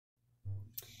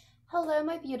Hello,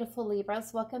 my beautiful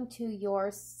Libras. Welcome to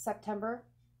your September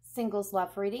singles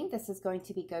love reading. This is going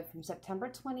to be good from September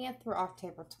 20th through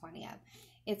October 20th.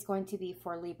 It's going to be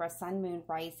for Libra, Sun, Moon,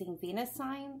 Rising, Venus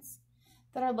signs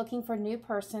that are looking for new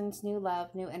persons, new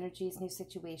love, new energies, new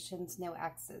situations, no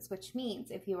exes, which means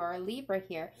if you are a Libra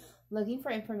here looking for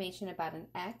information about an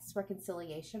ex,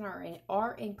 reconciliation,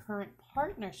 or in current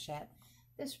partnership,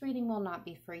 this reading will not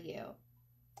be for you.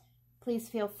 Please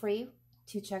feel free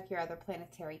to check your other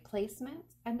planetary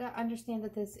placements and to understand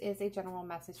that this is a general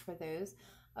message for those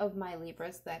of my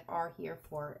Libras that are here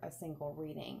for a single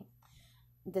reading.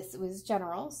 This was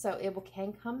general, so it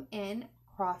can come in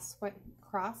cross,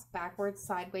 backwards,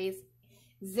 sideways,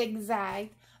 zigzag,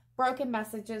 broken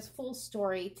messages, full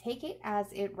story. Take it as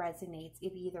it resonates.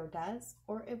 It either does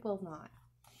or it will not.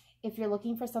 If you're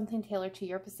looking for something tailored to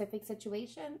your specific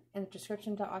situation, in the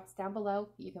description box down below,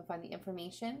 you can find the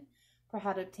information for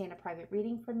how to obtain a private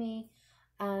reading from me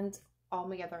and all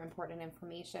my other important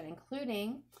information,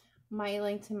 including my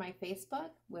link to my Facebook,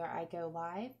 where I go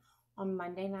live on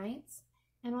Monday nights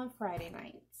and on Friday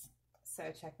nights. So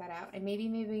check that out. I may be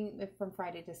moving from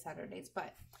Friday to Saturdays,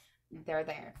 but they're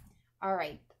there. All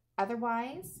right.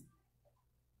 Otherwise,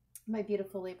 my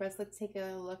beautiful Libras, let's take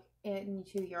a look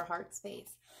into your heart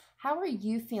space. How are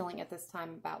you feeling at this time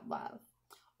about love?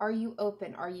 Are you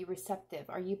open? Are you receptive?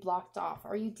 Are you blocked off?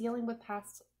 Are you dealing with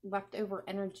past leftover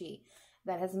energy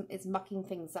that is mucking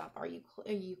things up? Are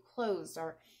you closed?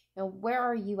 Or where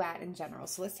are you at in general?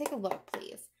 So let's take a look,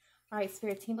 please. All right,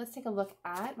 Spirit Team, let's take a look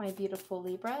at my beautiful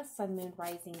Libra, Sun, Moon,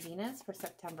 Rising, Venus for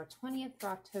September 20th through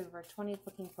October 20th,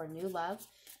 looking for new love,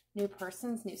 new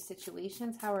persons, new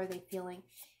situations. How are they feeling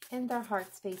in their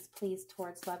heart space, please,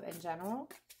 towards love in general?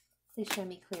 Please show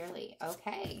me clearly.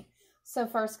 Okay. So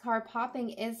first card popping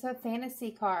is a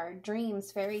fantasy card.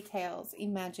 Dreams, fairy tales,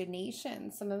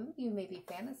 imagination. Some of you may be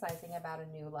fantasizing about a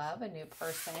new love, a new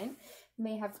person.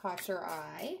 May have caught your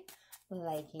eye,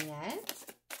 liking it.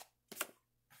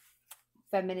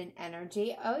 Feminine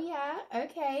energy. Oh yeah,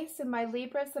 okay. So my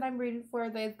Libras that I'm rooting for,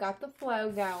 they've got the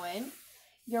flow going.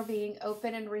 You're being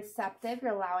open and receptive.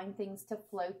 You're allowing things to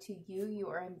flow to you. You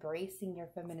are embracing your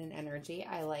feminine energy.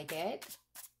 I like it.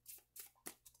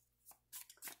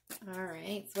 All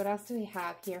right, so what else do we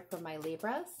have here for my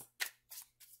Libras?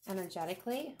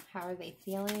 Energetically, how are they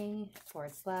feeling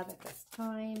towards love at this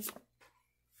time?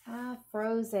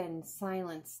 Frozen,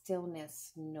 silence,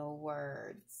 stillness, no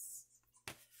words.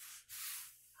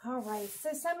 All right,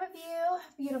 so some of you,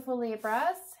 beautiful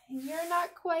Libras, you're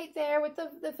not quite there with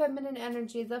the feminine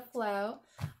energy, the flow.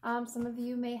 Some of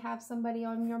you may have somebody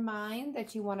on your mind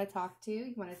that you want to talk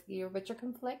to, but you're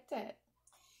conflicted.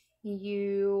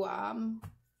 You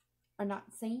are not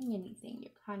saying anything. You're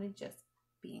kind of just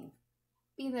being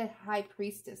the high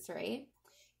priestess, right?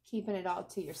 Keeping it all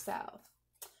to yourself.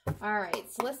 All right,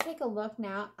 so let's take a look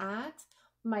now at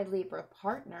my Libra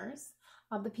partners,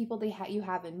 the people you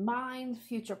have in mind,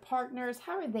 future partners.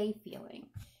 How are they feeling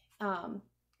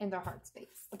in their heart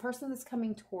space? The person that's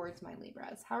coming towards my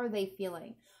Libras, how are they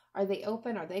feeling? Are they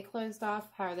open? Are they closed off?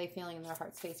 How are they feeling in their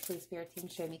heart space? Please, Spirit Team,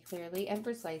 show me clearly and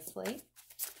precisely.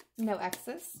 No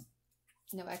exes.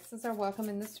 No exes are welcome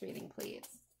in this reading, please.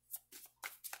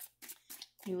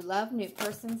 New love, new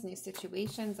persons, new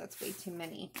situations. That's way too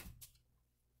many.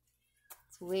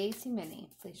 It's way too many.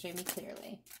 Please show me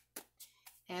clearly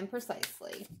and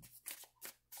precisely.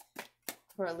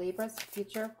 For Libra's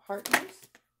future partners.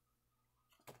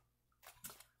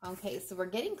 Okay, so we're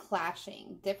getting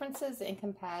clashing. Differences,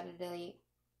 incompatibility,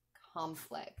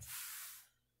 conflict.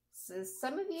 So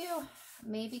some of you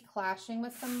may be clashing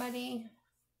with somebody,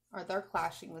 or they're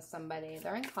clashing with somebody.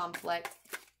 They're in conflict,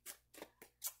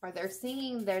 or they're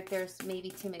seeing that there's maybe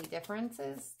too many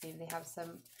differences. Maybe they have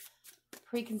some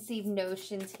preconceived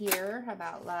notions here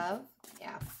about love.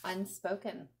 Yeah,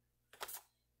 unspoken.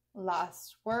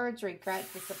 Lost words, regret,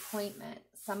 disappointment.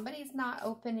 Somebody's not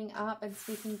opening up and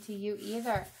speaking to you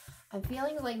either. I'm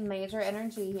feeling like major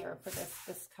energy here for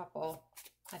this couple.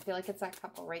 I feel like it's that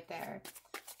couple right there.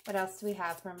 What else do we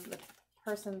have from the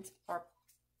person or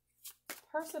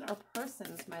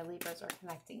persons my Libras are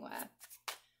connecting with?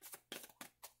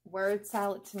 Word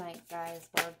salad tonight, guys.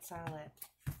 Word salad.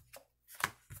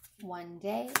 One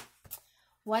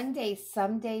day,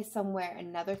 someday, somewhere,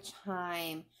 another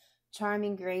time.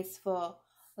 Charming, graceful,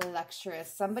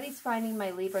 luxurious. Somebody's finding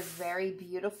my Libras very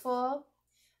beautiful.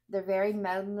 They're very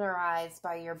mesmerized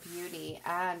by your beauty,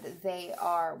 and they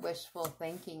are wishful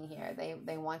thinking here.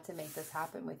 They want to make this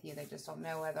happen with you. They just don't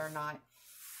know whether or not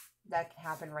that can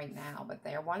happen right now, but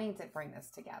they're wanting to bring this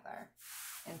together.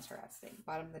 Interesting.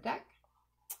 Bottom of the deck.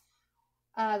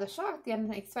 The shock, the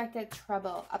unexpected,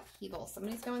 trouble, upheaval.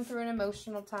 Somebody's going through an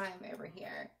emotional time over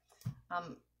here.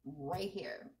 Right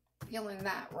here. Feeling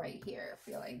that right here.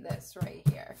 Feeling this right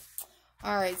here.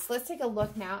 All right, so let's take a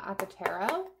look now at the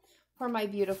tarot for my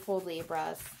beautiful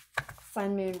Libras.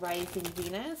 Sun, Moon, Rising,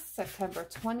 Venus, September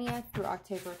 20th through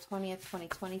October 20th,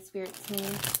 2020, Spirit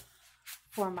Team.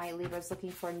 For my Libras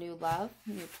looking for new love,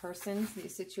 new persons, new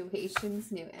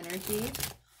situations, new energies.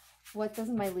 What does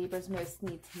my Libras most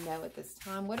need to know at this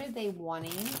time? What are they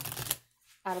wanting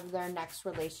out of their next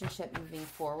relationship moving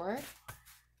forward?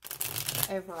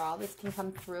 Overall, this can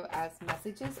come through as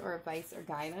messages or advice or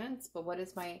guidance, but what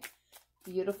is my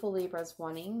beautiful Libras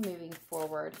wanting moving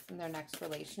forward in their next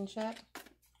relationship?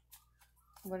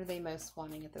 What are they most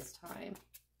wanting at this time?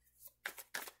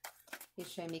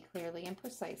 Please show me clearly and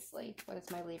precisely. What is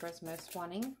my Libras most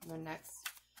wanting in their next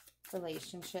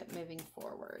relationship moving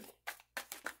forward?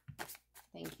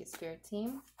 Thank you, Spirit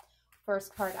Team.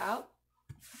 First card out,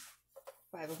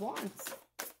 Five of Wands.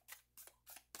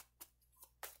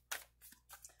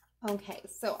 Okay,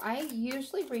 so I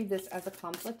usually read this as a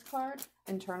conflict card,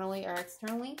 internally or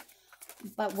externally,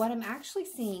 but what I'm actually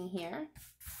seeing here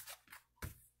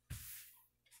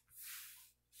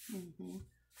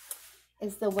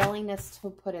is the willingness to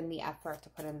put in the effort, to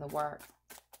put in the work.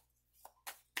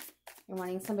 You're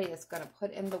wanting somebody that's going to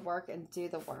put in the work and do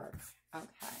the work. Okay.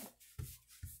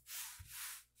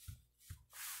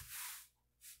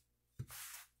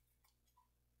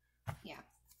 Yeah.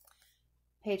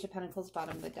 Page of Pentacles,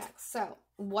 bottom of the deck. So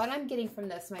what I'm getting from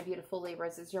this, my beautiful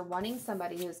Libras, is you're wanting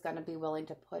somebody who's going to be willing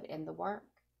to put in the work.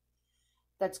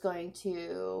 That's going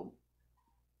to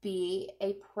be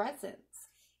a presence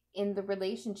in the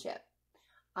relationship.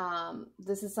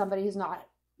 This is somebody who's not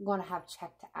going to have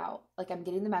checked out. Like, I'm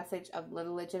getting the message of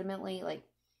legitimately, like,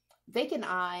 vacant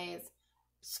eyes,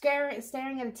 staring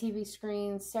at a TV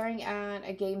screen, staring at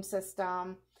a game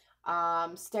system,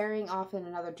 staring off in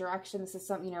another direction. This is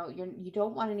something, you know, you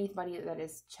don't want anybody that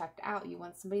is checked out. You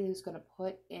want somebody who's going to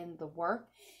put in the work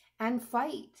and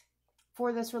fight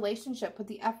for this relationship, put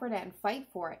the effort in, fight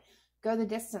for it, go the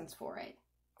distance for it.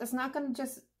 That's not going to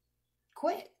just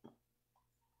quit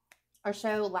or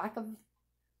show lack of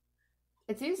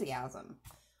enthusiasm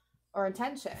or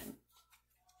intention.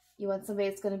 You want somebody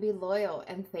that's going to be loyal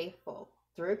and faithful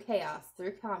through chaos,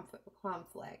 through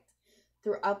conflict,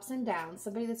 through ups and downs.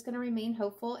 Somebody that's going to remain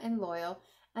hopeful and loyal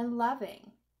and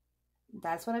loving.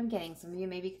 That's what I'm getting. Some of you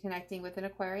may be connecting with an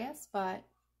Aquarius, but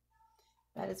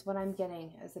that is what I'm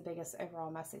getting as the biggest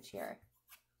overall message here.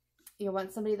 You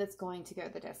want somebody that's going to go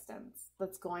the distance,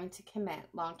 that's going to commit,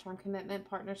 long-term commitment,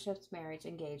 partnerships, marriage,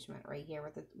 engagement, right here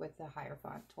with the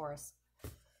Hierophant, Taurus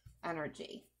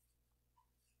energy.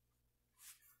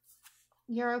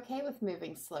 You're okay with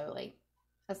moving slowly,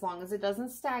 as long as it doesn't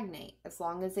stagnate, as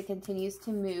long as it continues to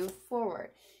move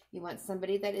forward. You want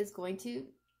somebody that is going to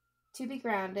be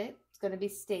grounded, it's going to be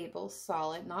stable,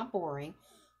 solid, not boring,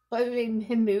 but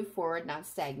move forward, not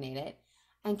stagnate it,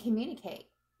 and communicate.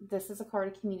 This is a card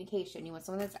of communication. You want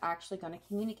someone that's actually going to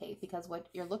communicate, because what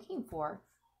you're looking for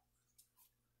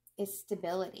is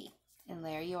stability. And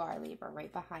there you are, Libra,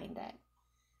 right behind it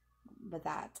with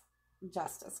that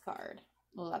Justice card.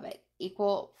 Love it.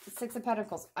 Equal, Six of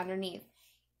Pentacles underneath.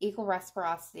 Equal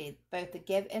reciprocity, both the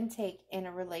give and take in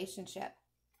a relationship.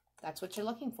 That's what you're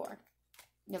looking for.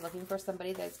 You're looking for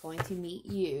somebody that's going to meet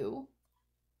you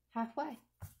halfway.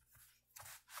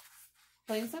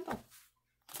 Plain and simple.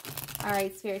 All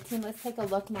right, Spirit Team, let's take a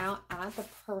look now at the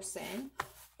person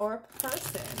or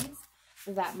persons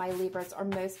that my Libras are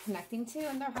most connecting to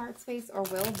in their heart space, or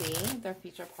will be their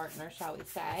future partner, shall we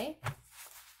say.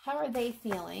 How are they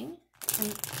feeling?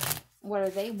 And what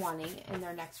are they wanting in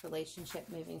their next relationship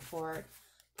moving forward?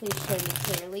 Please show me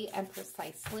clearly and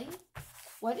precisely.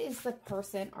 What is the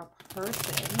person or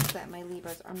persons that my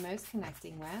Libras are most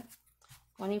connecting with,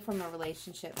 wanting from a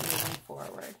relationship moving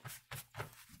forward?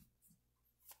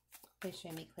 Please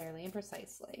show me clearly and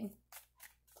precisely.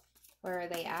 Where are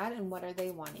they at and what are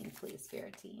they wanting, please,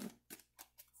 Spirit Team?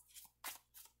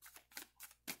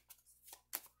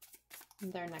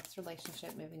 Their next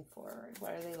relationship moving forward.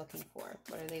 What are they looking for?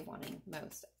 What are they wanting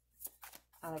most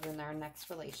out of their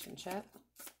next relationship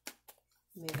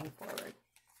moving forward?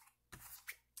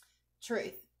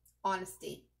 Truth,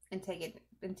 honesty,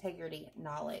 integrity,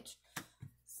 knowledge,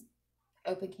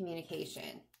 open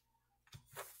communication.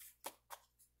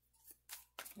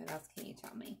 What else can you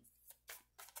tell me?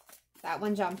 That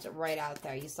one jumped right out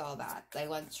there. You saw that. They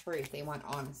want truth. They want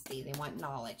honesty. They want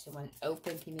knowledge. They want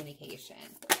open communication.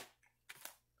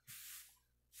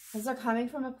 These are coming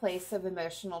from a place of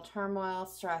emotional turmoil,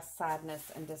 stress,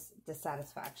 sadness, and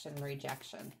dissatisfaction,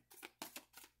 rejection.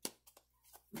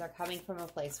 They're coming from a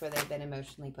place where they've been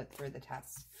emotionally put through the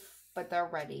test. But they're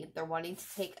ready. They're wanting to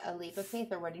take a leap of faith.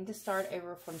 They're wanting to start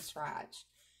over from scratch.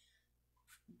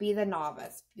 Be the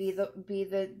novice. Be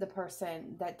the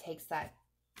person that takes that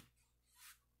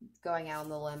going out on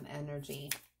the limb energy.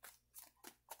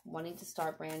 Wanting to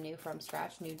start brand new from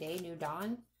scratch. New day, new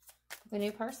dawn. The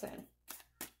new person.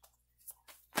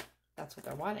 That's what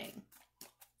they're wanting.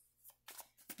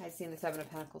 I've seen the Seven of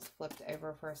Pentacles flipped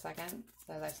over for a second.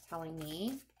 So that's telling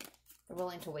me they're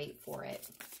willing to wait for it.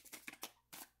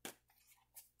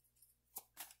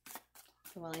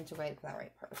 They're willing to wait for that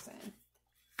right person.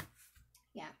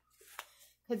 Yeah.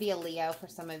 Could be a Leo for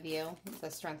some of you.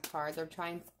 The Strength card. They're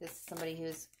trying, this is somebody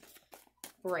who's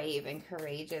brave and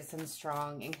courageous and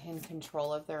strong and in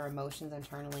control of their emotions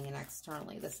internally and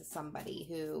externally. This is somebody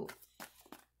who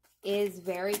is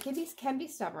very, can be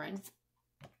stubborn.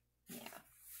 Yeah.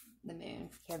 The moon.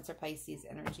 Cancer, Pisces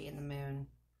energy in the moon.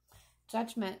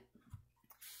 Judgment.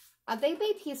 They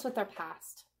made peace with their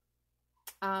past.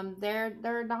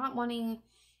 They're not wanting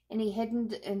any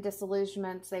hidden and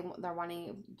disillusionments. They're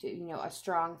wanting to, you know, a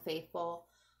strong, faithful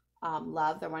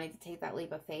love. They're wanting to take that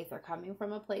leap of faith. They're coming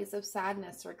from a place of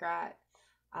sadness, regret,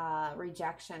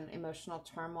 rejection, emotional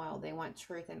turmoil. They want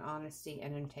truth and honesty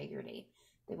and integrity.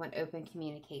 They want open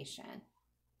communication.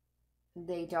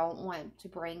 They don't want to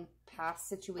bring past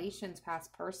situations,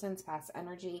 past persons, past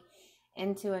energy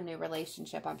into a new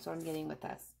relationship. That's what I'm getting with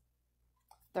this.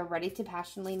 They're ready to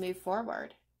passionately move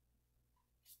forward.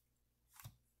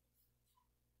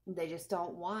 They just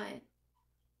don't want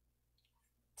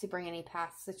to bring any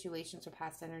past situations or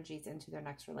past energies into their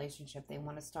next relationship. They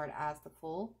want to start as the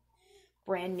Fool.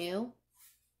 Brand new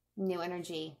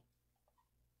energy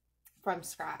from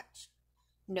scratch.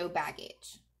 No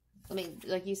baggage. I mean,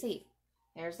 like you see,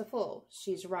 there's the Fool.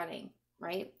 She's running,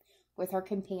 right? With her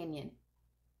companion.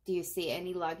 Do you see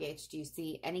any luggage? Do you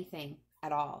see anything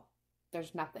at all?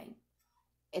 There's nothing.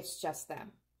 It's just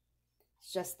them.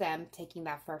 It's just them taking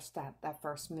that first step, that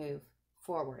first move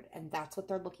forward. And that's what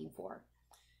they're looking for.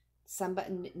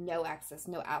 Somebody, no excess,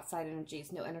 no outside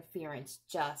energies, no interference,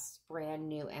 just brand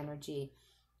new energy.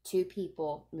 Two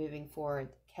people moving forward.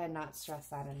 Cannot stress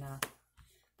that enough.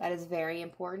 That is very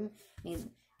important. I mean,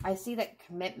 I see that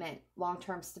commitment,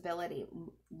 long-term stability,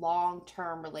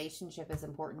 long-term relationship is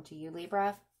important to you,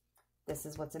 Libra. This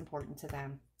is what's important to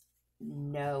them.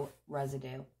 No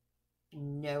residue.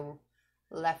 No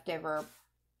leftover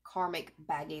karmic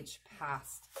baggage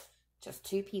past. Just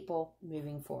two people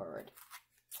moving forward.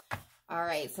 All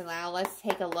right, so now let's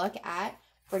take a look at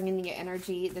bringing your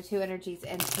energy, the two energies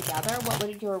in together. What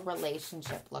would your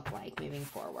relationship look like moving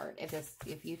forward?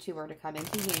 If you two were to come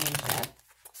into unionship,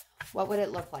 what would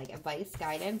it look like? Advice,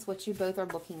 guidance, what you both are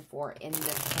looking for in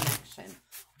this connection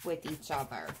with each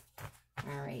other.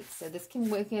 All right, so this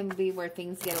can be where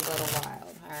things get a little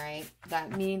wild, all right?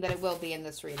 That meaning that it will be in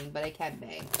this reading, but it can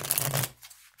be.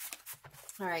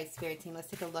 All right, Spirit Team, let's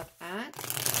take a look at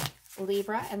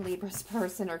Libra and Libra's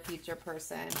person or future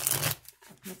person.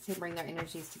 Let's see, bring their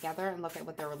energies together and look at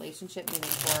what their relationship moving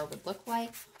forward would look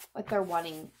like, what they're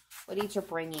wanting, what each are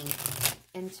bringing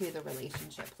into the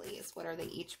relationship, please. What are they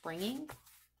each bringing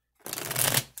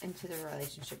into the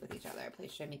relationship with each other?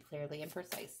 Please show me clearly and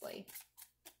precisely.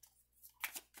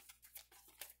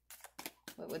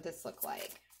 What would this look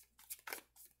like?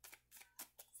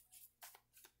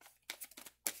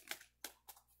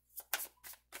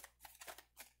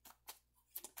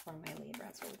 For my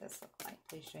Libras, what would this look like?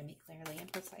 Please show me clearly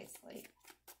and precisely.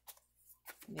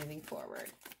 Moving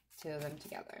forward, two of them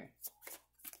together.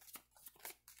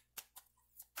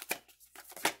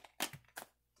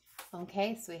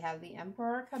 Okay, so we have the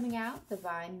Emperor coming out,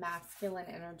 divine masculine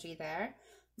energy there,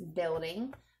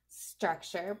 building,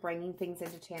 structure, bringing things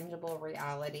into tangible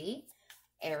reality.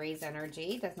 Aries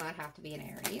energy, does not have to be an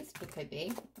Aries, but could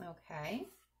be. Okay.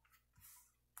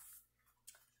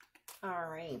 All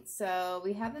right, so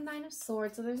we have the Nine of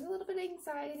Swords, so there's a little bit of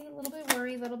anxiety, a little bit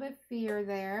worry, a little bit fear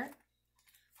there,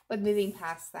 but moving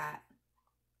past that.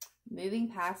 Moving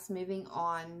past, moving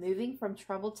on, moving from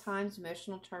troubled times,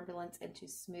 emotional turbulence into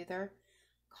smoother,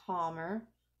 calmer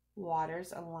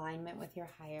waters, alignment with your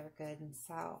higher good and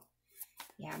self.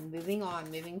 Yeah, moving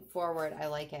on, moving forward. I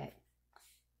like it.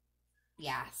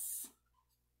 Yes.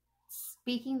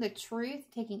 Speaking the truth,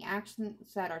 taking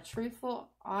actions that are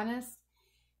truthful, honest,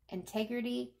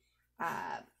 integrity,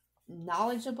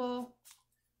 knowledgeable.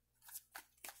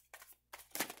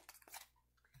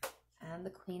 And the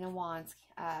Queen of Wands.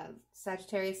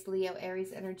 Sagittarius, Leo,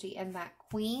 Aries energy, and that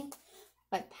Queen,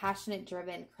 but passionate,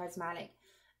 driven, charismatic,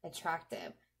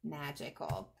 attractive,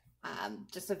 magical.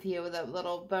 Just a few of the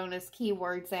little bonus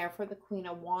keywords there for the Queen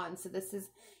of Wands. So this is,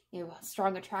 You know,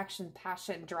 strong attraction,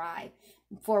 passion, drive,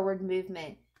 forward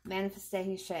movement,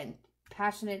 manifestation,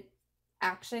 passionate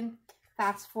action,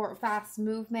 fast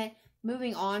movement,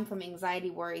 moving on from anxiety,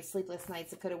 worry, sleepless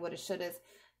nights, coulda, woulda, shouldas,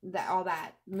 all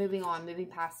that, moving on, moving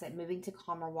past it, moving to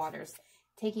calmer waters,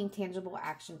 taking tangible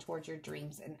action towards your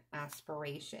dreams and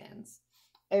aspirations,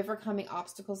 overcoming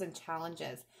obstacles and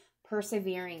challenges,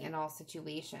 persevering in all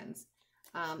situations.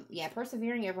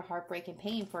 Persevering over heartbreak and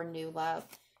pain for new love,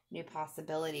 new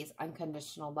possibilities,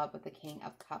 unconditional love with the King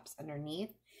of Cups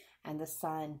underneath, and the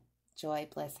Sun, joy,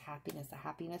 bliss, happiness, the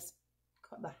happiest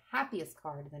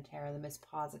card in the tarot, the most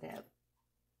positive.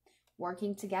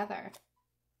 Working together,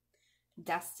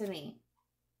 destiny,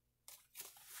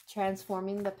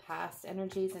 transforming the past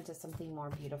energies into something more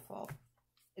beautiful.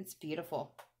 It's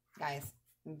beautiful, guys.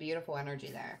 Beautiful energy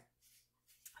there.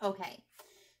 Okay,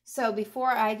 so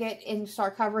before I get in,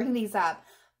 start covering these up,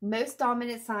 most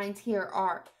dominant signs here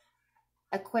are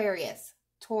Aquarius,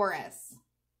 Taurus,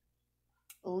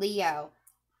 Leo,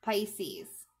 Pisces,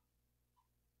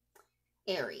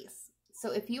 Aries.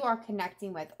 So if you are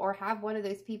connecting with or have one of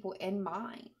those people in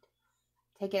mind,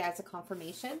 take it as a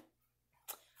confirmation.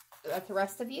 But the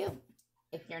rest of you,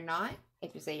 if you're not,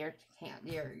 if you say you're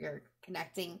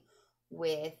connecting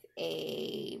with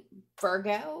a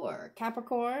Virgo or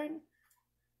Capricorn,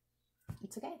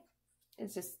 it's okay.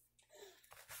 It's just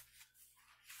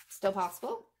still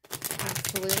possible.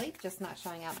 Absolutely. Just not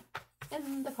showing up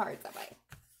in the cards that way.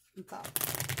 That's all.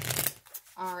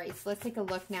 All right. So let's take a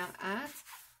look now at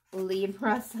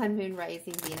Libra, Sun, Moon,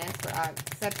 Rising, Venus for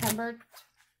September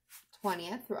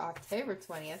 20th through October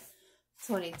 20th,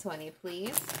 2020,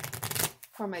 please.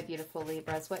 For my beautiful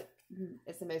Libras, what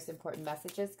is the most important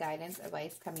messages, guidance,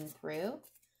 advice coming through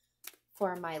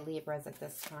for my Libras at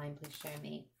this time? Please show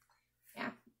me.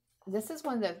 Yeah. This is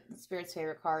one of the Spirit's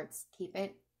favorite cards. Keep an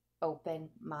open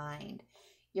mind.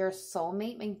 Your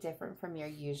soulmate may differ from your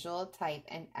usual type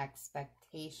and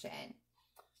expectation,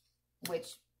 which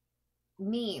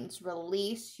means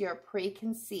release your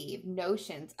preconceived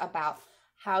notions about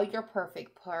how your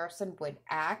perfect person would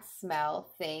act, smell,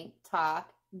 think,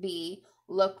 talk, be,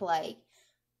 look like.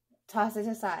 Toss it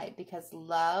aside, because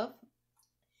love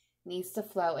needs to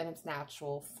flow in its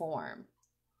natural form.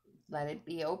 Let it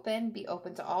be open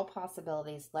to all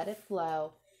possibilities. Let it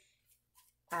flow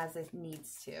as it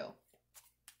needs to.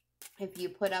 If you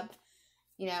put up,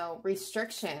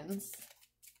 restrictions,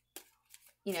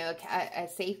 a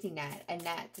safety net, a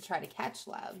net to try to catch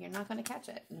love, you're not going to catch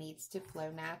it. It needs to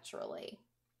flow naturally.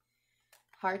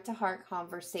 Heart-to-heart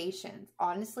conversations.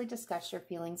 Honestly discuss your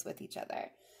feelings with each other.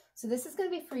 So this is going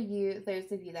to be for you,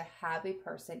 those of you that have a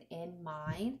person in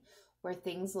mind where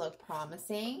things look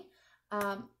promising.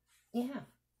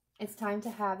 It's time to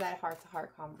have that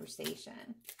heart-to-heart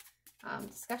conversation.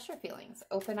 Discuss your feelings.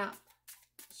 Open up.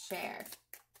 Share.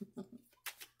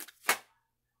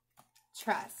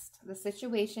 Trust. The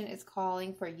situation is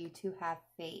calling for you to have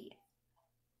faith.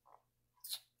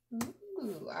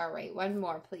 Ooh, all right. One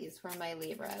more, please, for my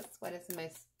Libras. What is the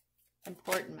most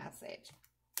important message?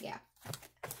 Yeah.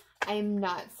 I am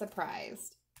not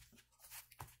surprised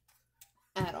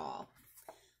at all.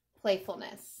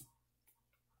 Playfulness.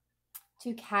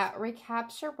 To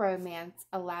recapture romance,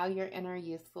 allow your inner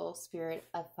youthful spirit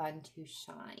of fun to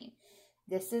shine.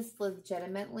 This is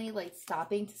legitimately like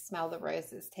stopping to smell the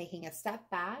roses, taking a step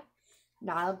back,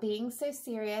 not being so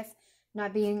serious,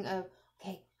 not being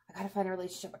okay, I gotta find a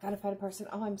relationship, I gotta find a person,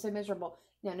 oh, I'm so miserable.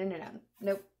 No.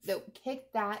 Nope.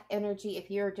 Kick that energy. If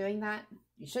you're doing that,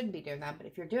 you shouldn't be doing that, but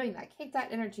if you're doing that, kick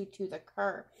that energy to the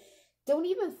curb. Don't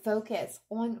even focus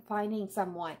on finding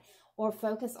someone or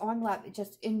focus on love.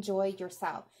 Just enjoy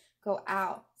yourself. Go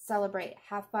out, celebrate,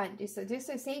 have fun. Do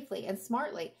so safely and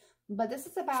smartly. But this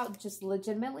is about just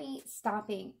legitimately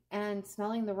stopping and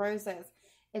smelling the roses.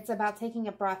 It's about taking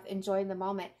a breath, enjoying the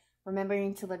moment,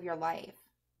 remembering to live your life.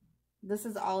 This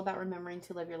is all about remembering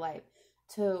to live your life.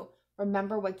 To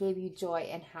remember what gave you joy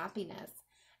and happiness.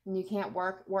 And you can't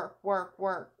work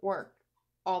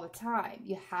all the time.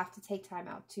 You have to take time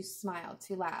out to smile,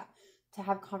 to laugh, to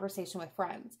have conversation with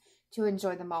friends, to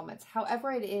enjoy the moments.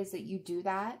 However it is that you do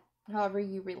that, however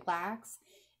you relax,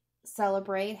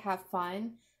 celebrate, have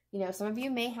fun. Some of you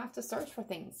may have to search for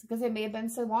things because it may have been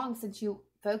so long since you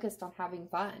focused on having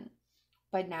fun.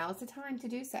 But now is the time to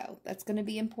do so. That's going to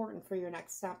be important for your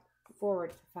next step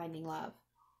forward to finding love.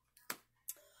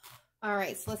 All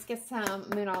right, so let's get some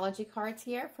Moonology cards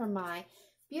here for my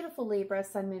beautiful Libra,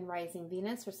 Sun, Moon, Rising,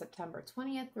 Venus for September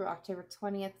 20th through October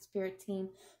 20th. Spirit team,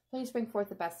 please bring forth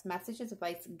the best messages,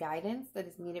 advice, guidance that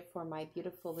is needed for my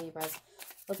beautiful Libras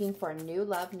looking for new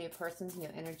love, new persons, new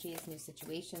energies, new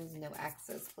situations, no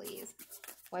exes, please.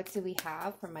 What do we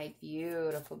have for my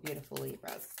beautiful, beautiful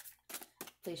Libras?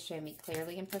 Please show me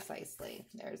clearly and precisely.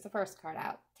 There's the first card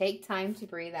out. Take time to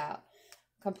breathe out.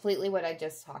 Completely what I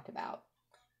just talked about.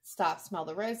 Stop, smell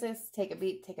the roses, take a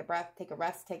beat, take a breath, take a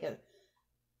rest, take a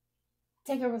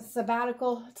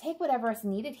sabbatical, take whatever is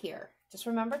needed here. Just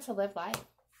remember to live life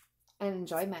and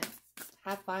enjoyment.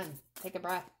 Have fun. Take a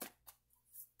breath.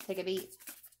 Take a beat.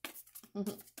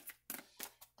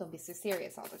 Don't be so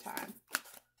serious all the time.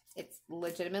 It's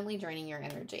legitimately draining your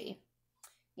energy.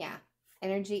 Yeah.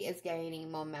 Energy is gaining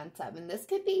momentum. And this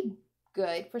could be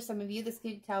good for some of you. This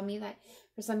could tell me that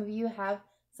for some of you have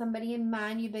somebody in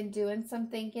mind. You've been doing some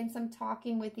thinking, some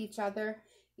talking with each other.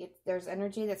 There's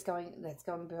energy that's going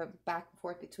back and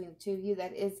forth between the two of you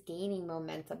that is gaining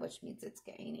momentum, which means it's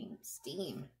gaining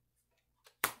steam.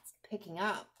 It's picking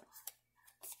up.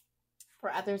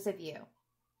 For others of you,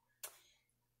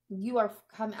 you are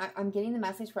coming. I'm getting the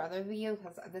message for others of you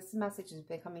because this message has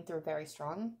been coming through very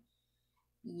strong.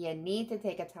 You need to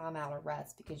take a time out of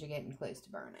rest because you're getting close to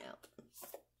burnout.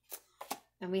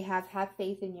 And we have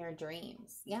faith in your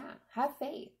dreams. Yeah, have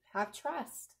faith. Have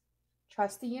trust.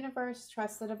 Trust the universe.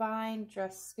 Trust the divine.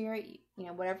 Trust spirit. You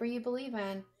know, whatever you believe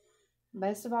in.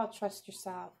 Most of all, trust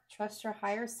yourself. Trust your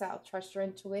higher self. Trust your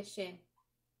intuition.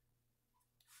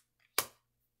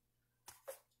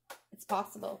 It's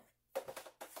possible.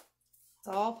 It's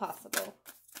all possible.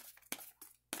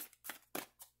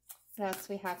 What else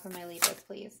we have for my Libras,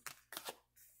 please?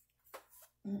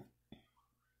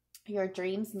 Your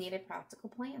dreams need a practical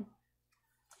plan.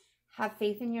 Have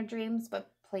faith in your dreams,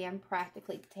 but plan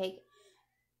practically. Take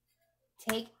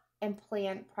and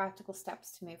plan practical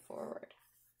steps to move forward.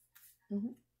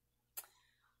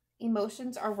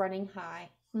 Emotions are running high.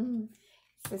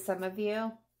 So some of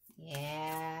you,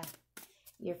 yeah,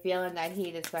 you're feeling that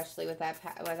heat, especially with that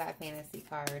fantasy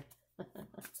card.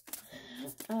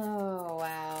 Oh,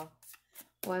 wow.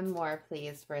 One more,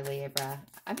 please, for Libra.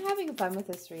 I'm having fun with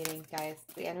this reading, guys.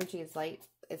 The energy is light.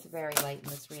 It's very light in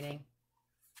this reading.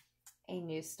 A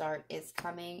new start is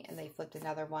coming, and they flipped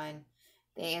another one.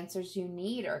 The answers you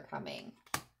need are coming.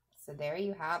 So there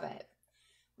you have it.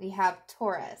 We have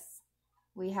Taurus.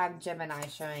 We have Gemini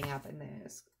showing up in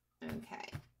those. Okay.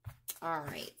 All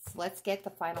right. So let's get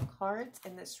the final cards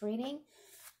in this reading.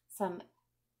 Some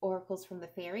oracles from the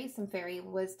fairies, some fairy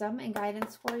wisdom and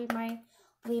guidance for you, my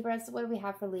Libras. What do we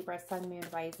have for Libra, Sun, Moon,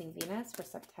 Rising, Venus for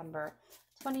September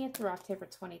 20th through October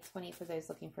 2020 for those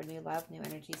looking for new love, new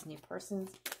energies, new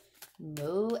persons?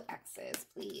 No exes,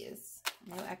 please.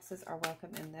 No exes are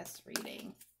welcome in this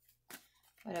reading.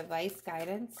 What advice,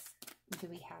 guidance do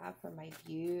we have for my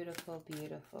beautiful,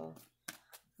 beautiful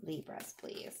Libras,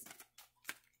 please?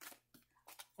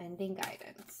 Ending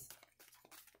guidance.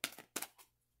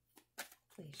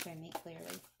 Please show me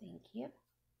clearly. Thank you.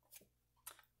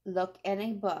 Look in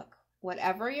a book.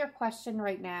 Whatever your question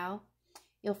right now,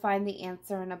 you'll find the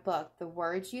answer in a book. The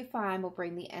words you find will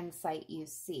bring the insight you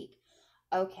seek.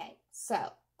 Okay,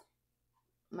 so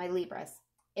my Libras,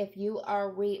 if you are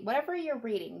whatever you're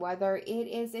reading, whether it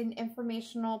is an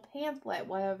informational pamphlet,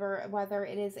 whether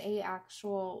it is a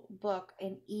actual book,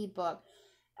 an ebook,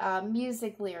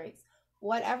 music lyrics,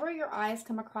 whatever your eyes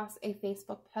come across a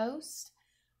Facebook post,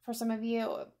 for some of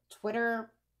you,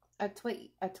 Twitter, a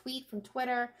tweet from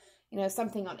Twitter,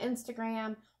 something on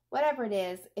Instagram, whatever it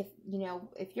is, if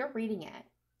you're reading it,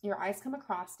 your eyes come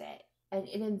across it, and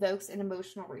it invokes an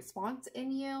emotional response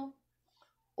in you,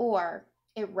 or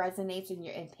it resonates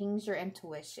and pings your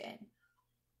intuition,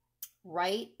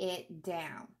 write it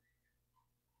down.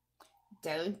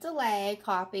 Don't delay.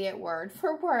 Copy it word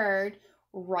for word.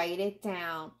 Write it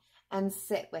down and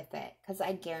sit with it, because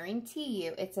I guarantee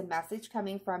you it's a message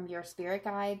coming from your spirit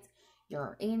guides,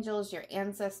 your angels, your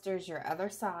ancestors, your other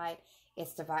side.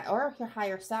 It's divine, or your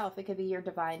higher self. It could be your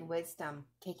divine wisdom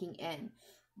kicking in.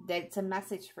 That's a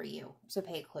message for you, so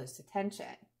pay close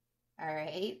attention. All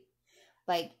right?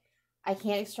 Like, I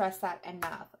can't stress that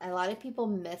enough. A lot of people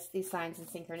miss these signs and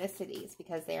synchronicities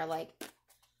because they are like,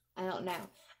 I don't know.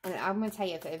 And I'm going to tell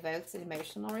you, if it evokes an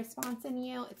emotional response in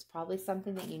you, it's probably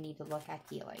something that you need to look at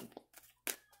healing.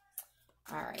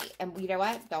 All right. And you know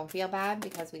what? Don't feel bad,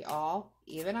 because we all,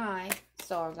 even I,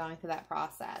 still are going through that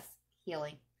process.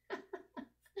 Healing.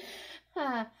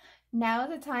 Now is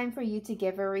the time for you to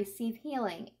give or receive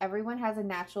healing. Everyone has a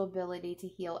natural ability to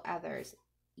heal others.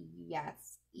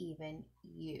 Yes, even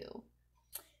you.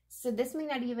 So this may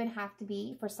not even have to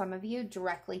be, for some of you,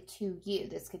 directly to you.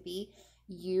 This could be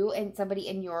you and somebody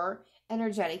in your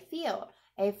energetic field.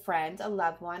 A friend, a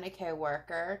loved one, a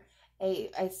coworker,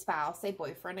 a spouse, a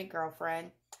boyfriend, a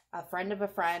girlfriend, a friend of a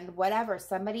friend, whatever.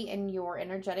 Somebody in your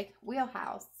energetic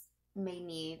wheelhouse. may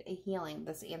need a healing.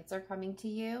 This answer coming to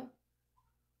you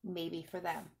may be for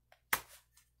them.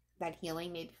 That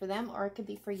healing may be for them, or it could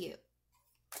be for you.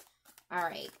 All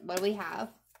right, what do we have?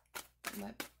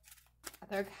 What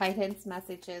other guidance,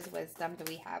 messages, wisdom do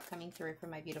we have coming through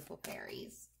from my beautiful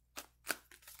fairies?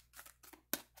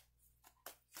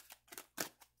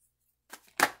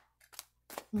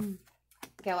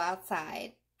 Go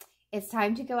outside. It's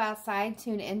time to go outside,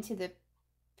 tune into the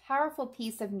powerful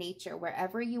piece of nature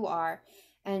wherever you are,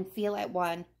 and feel at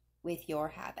one with your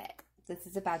habit. This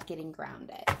is about getting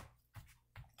grounded,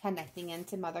 connecting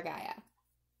into Mother Gaia,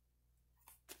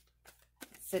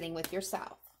 sitting with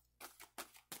yourself.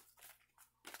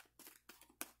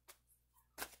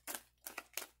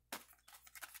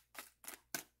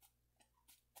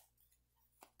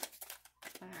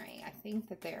 All right, I think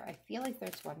that I feel like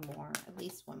there's one more, at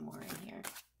least one more in here.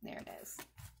 There it is.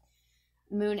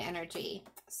 Moon energy.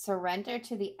 Surrender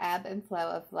to the ebb and flow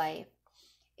of life.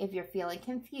 If you're feeling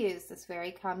confused, this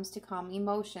fairy comes to calm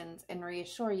emotions and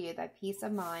reassure you that peace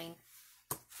of mind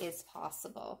is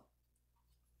possible.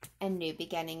 And new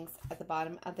beginnings at the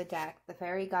bottom of the deck. The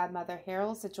fairy godmother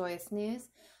heralds the joyous news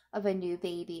of a new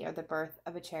baby or the birth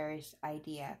of a cherished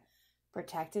idea.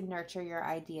 Protect and nurture your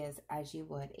ideas as you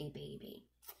would a baby.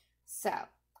 So,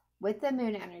 with the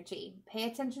moon energy, pay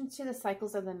attention to the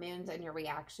cycles of the moons and your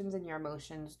reactions and your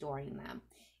emotions during them.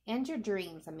 And your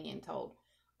dreams, I'm being told.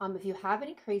 If you have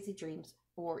any crazy dreams,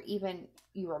 or even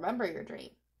you remember your dream,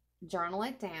 journal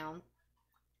it down.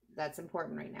 That's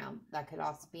important right now. That could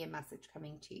also be a message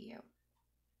coming to you.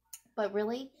 But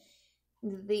really,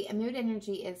 the moon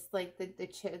energy is like the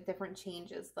different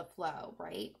changes, the flow,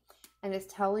 right? And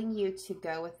it's telling you to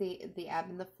go with the ebb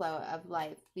and the flow of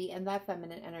life. Be in that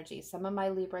feminine energy. Some of my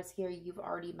Libras here, you've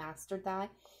already mastered that.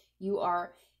 You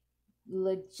are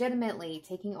legitimately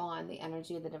taking on the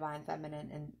energy of the divine feminine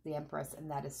and the Empress, and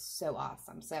that is so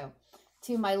awesome. So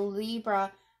to my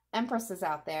Libra Empresses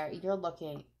out there, you're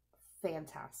looking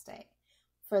fantastic.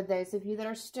 For those of you that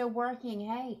are still working,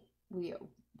 hey,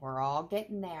 we're all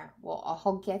getting there. We'll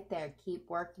all get there. Keep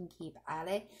working, keep at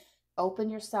it. Open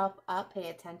yourself up. Pay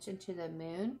attention to the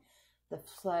moon, the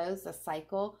flows, the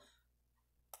cycle.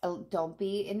 Don't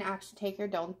be an action taker.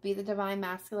 Don't be the divine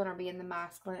masculine or be in the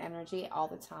masculine energy all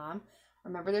the time.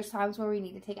 Remember, there's times where we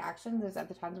need to take action. There's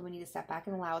other times when we need to step back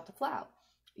and allow it to flow.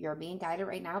 You're being guided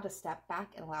right now to step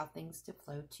back and allow things to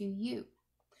flow to you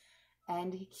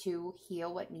and to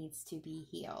heal what needs to be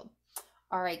healed.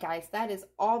 All right, guys, that is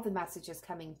all the messages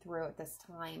coming through at this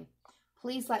time.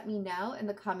 Please let me know in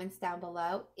the comments down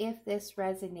below if this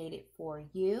resonated for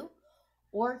you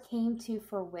or came to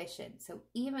fruition. So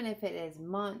even if it is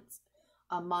months,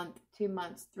 a month, 2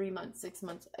 months, 3 months, 6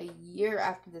 months, a year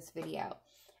after this video,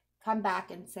 come back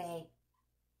and say,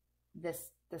 this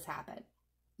happened.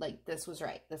 Like, this was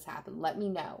right. This happened. Let me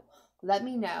know. Let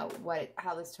me know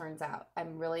how this turns out.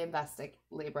 I'm really invested,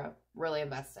 Libra. Really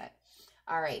invested.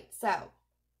 All right. So,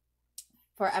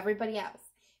 for everybody else,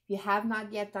 if you have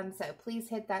not yet done so, please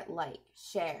hit that like,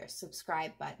 share,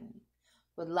 subscribe button.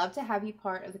 Would love to have you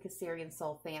part of the Cancerian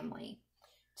Soul family.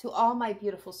 To all my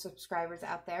beautiful subscribers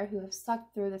out there who have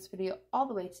stuck through this video all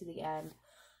the way to the end,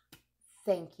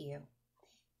 thank you.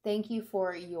 Thank you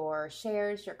for your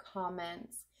shares, your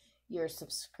comments, your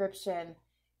subscription,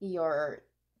 your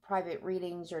private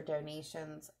readings, your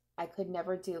donations. I could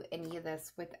never do any of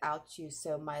this without you,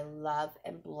 so my love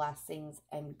and blessings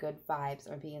and good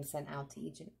vibes are being sent out to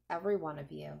each and every one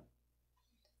of you.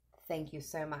 Thank you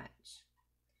so much.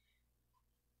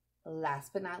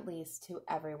 Last but not least, to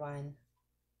everyone,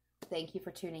 thank you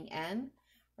for tuning in.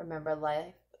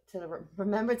 Remember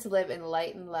to live in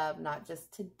light and love, not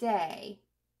just today,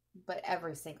 but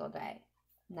every single day.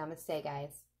 Namaste,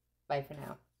 guys. Bye for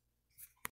now.